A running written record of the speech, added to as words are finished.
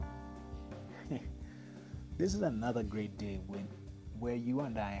This is another great day where you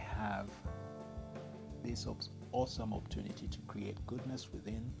and I have this awesome opportunity to create goodness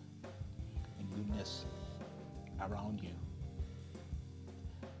within and goodness around you.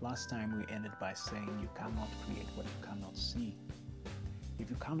 Last time we ended by saying you cannot create what you cannot see.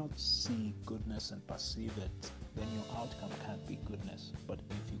 If you cannot see goodness and perceive it, then your outcome can't be goodness. But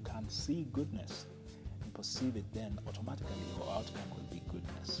if you can see goodness and perceive it, then automatically your outcome will be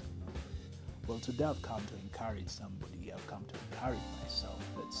goodness. Well, today I've come to encourage somebody. I've come to encourage myself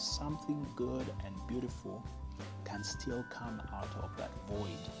that something good and beautiful can still come out of that void,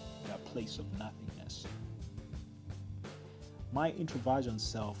 that place of nothingness. My introversion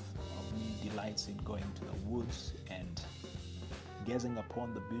self of me delights in going to the woods and gazing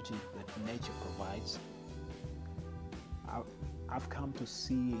upon the beauty that nature provides. I've come to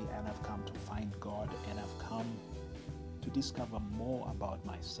see and I've come to find God, and I've come to discover more about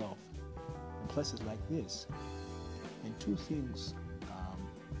myself in places like this. And two things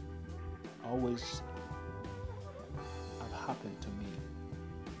always have happened to me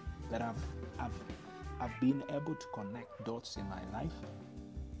that I've been able to connect dots in my life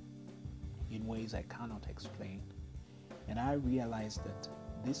in ways I cannot explain. And I realized that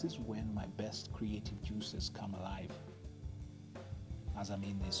this is when my best creative juices come alive as I'm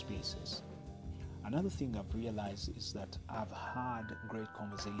in these spaces. Another thing I've realized is that I've had great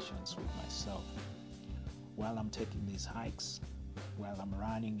conversations with myself while I'm taking these hikes, while I'm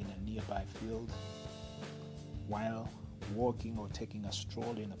running in a nearby field, while walking or taking a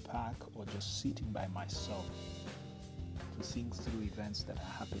stroll in a park, or just sitting by myself to think through events that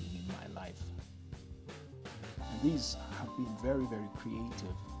are happening in my life. And these have been very, very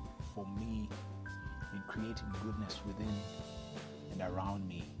creative for me in creating goodness within and around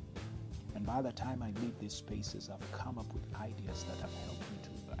me. And by the time I leave these spaces, I've come up with ideas that have helped me to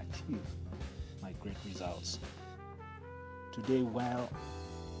achieve my great results. Today, while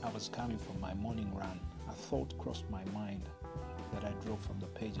I was coming from my morning run, a thought crossed my mind that I drew from the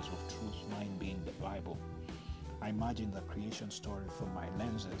pages of truth, mine being the Bible. I imagined the creation story from my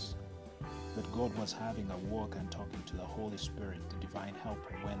lenses, that God was having a walk and talking to the Holy Spirit, the divine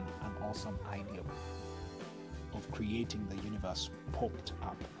helper, when an awesome idea of creating the universe popped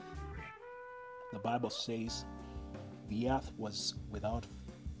up. The Bible says the earth was without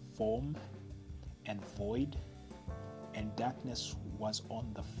form and void, and darkness was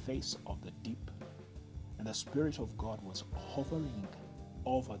on the face of the deep, and the Spirit of God was hovering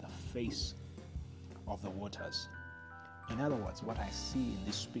over the face of the waters. In other words, what I see in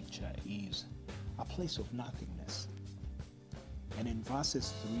this picture is a place of nothingness. And in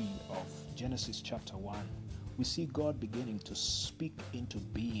verses 3 of Genesis chapter 1, we see God beginning to speak into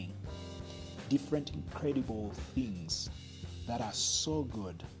being different incredible things that are so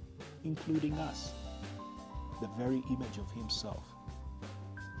good, including us, the very image of himself.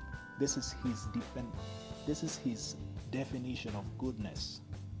 This is his definition of goodness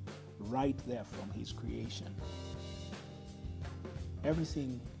right there from his creation.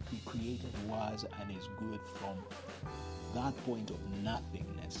 Everything he created was and is good from that point of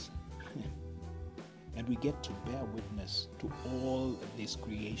nothingness. And we get to bear witness to all this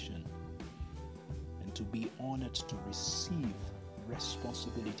creation, and to be honored to receive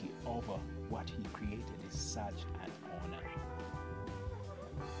responsibility over what he created is such an honor.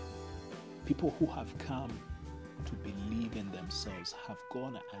 People who have come to believe in themselves have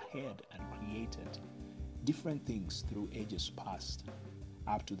gone ahead and created different things through ages past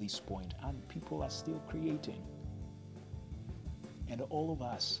up to this point, and people are still creating. And all of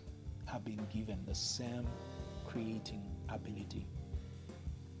us have been given the same creating ability.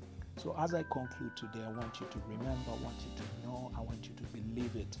 So as I conclude today, I want you to remember, I want you to know, I want you to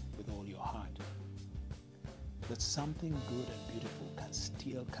believe it with all your heart, that something good and beautiful can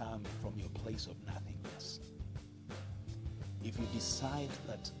still come from your place of nothingness. If you decide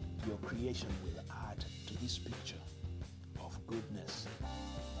that your creation will add to this picture of goodness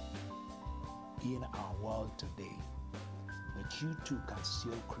in our world today, that you too can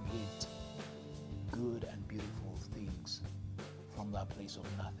still create good and beautiful things from that place of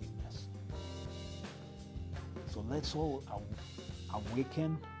nothingness. So let's all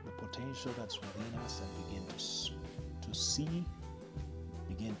awaken the potential that's within us and begin to see,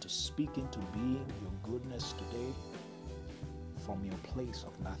 begin to speak into being your goodness today from your place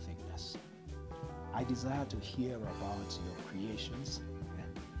of nothingness. I desire to hear about your creations.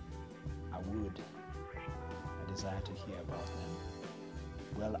 I desire to hear about them.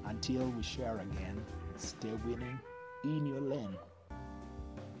 Well, until we share again, stay winning in your lane.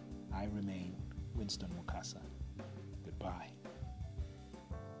 I remain Winston Mukasa. Goodbye.